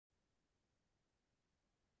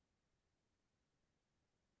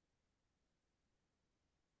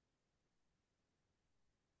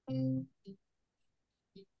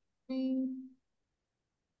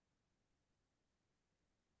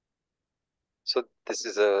So this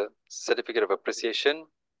is a certificate of appreciation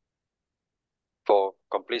for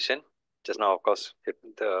completion. Just now, of course,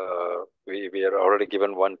 we are already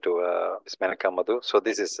given one to Ms. Menaka Madhu. So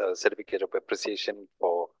this is a certificate of appreciation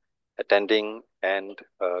for attending and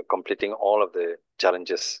completing all of the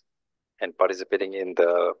challenges and participating in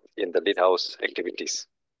the lead house activities.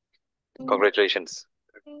 Congratulations.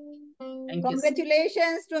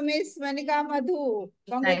 Congratulations to Ms. Manika Madhu.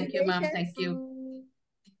 Thank you, ma'am. Thank you.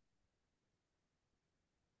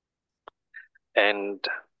 And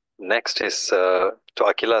next is to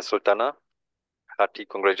Akila Sultana. Hearty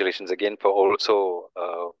congratulations again for also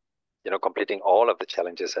completing all of the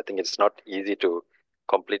challenges. I think it's not easy to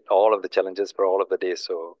complete all of the challenges for all of the days.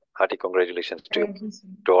 So hearty congratulations to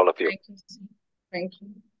all of you. Thank you, sir. Thank you.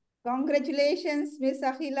 Congratulations, Ms.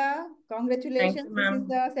 Akhila. Congratulations. Thank you, This is ma'am.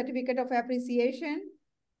 the certificate of appreciation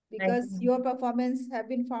because your performance have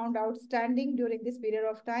been found outstanding during this period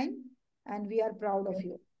of time, and we are proud of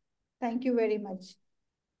you. Thank you very much.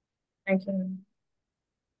 Thank you, ma'am.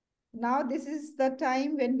 Now, this is the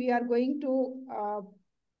time when we are going to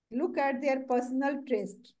look at their personal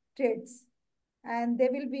traits, and they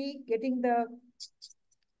will be getting the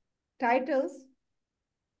titles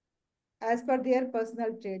as per their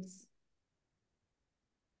personal traits.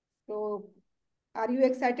 So, are you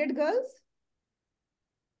excited, girls?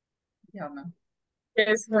 Yeah, ma'am.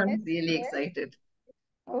 Yes, ma'am. Yes, Really yes. excited.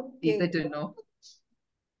 Okay. Eager to know.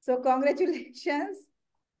 So, congratulations.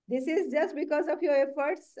 This is just because of your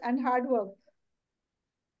efforts and hard work.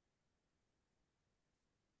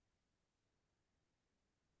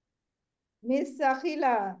 Miss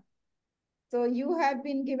Akhila, so you have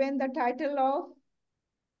been given the title of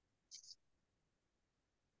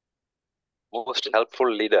Most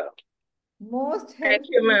helpful leader. Most Thank helpful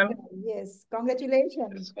you, ma'am. leader. Yes,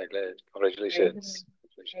 congratulations. Yes, my glad. Congratulations.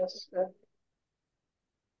 Congratulations.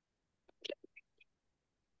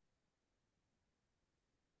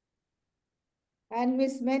 And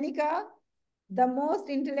Miss Menika, the most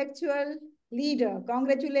intellectual leader.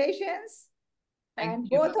 Congratulations. Thank And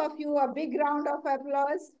you, both ma'am. of you, a big round of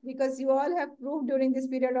applause because you all have proved during this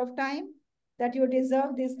period of time that you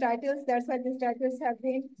deserve these titles. That's why these titles have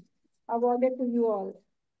been awarded to you all.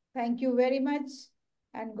 Thank you very much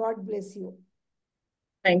and God bless you.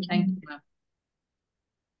 Thank you, ma'am.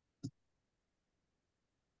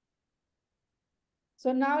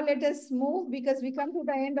 So now let us move because we come to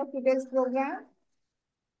the end of today's program.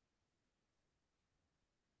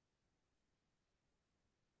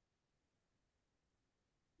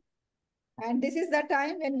 And this is the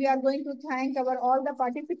time when we are going to thank our all the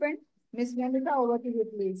participants. Ms. Namita, over to you,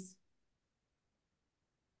 please.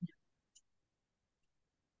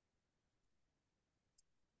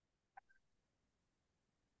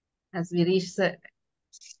 As we reach the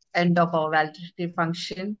end of our valedictory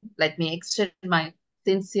function, let me extend my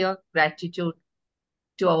sincere gratitude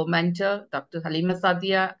to our mentor, Dr. Halima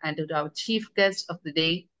Sadia, and to our chief guest of the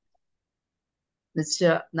day,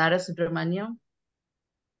 Mr. Nara Subramaniam,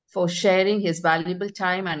 for sharing his valuable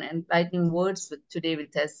time and enlightening words today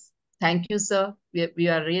with us. Thank you, sir. We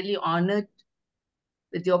are really honored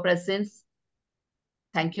with your presence.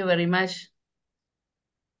 Thank you very much.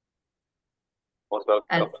 Most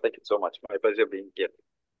welcome. Thank you so much. My pleasure being here.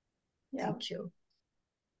 Yeah. Thank you.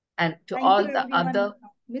 And to Thank all you, the everyone. other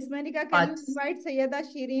Ms. Manika, can you invite Sayyada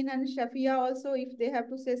Shireen and Shafia also if they have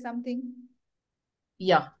to say something?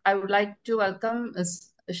 Yeah, I would like to welcome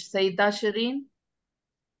Ms. Sayyida Shireen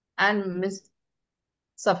and Ms.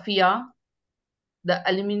 Safia, the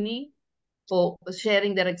alumni, for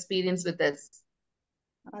sharing their experience with us.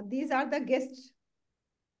 These are the guests.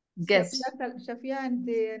 Guests. Shafia and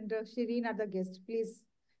Shireen are the guests. Please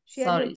share Sorry. your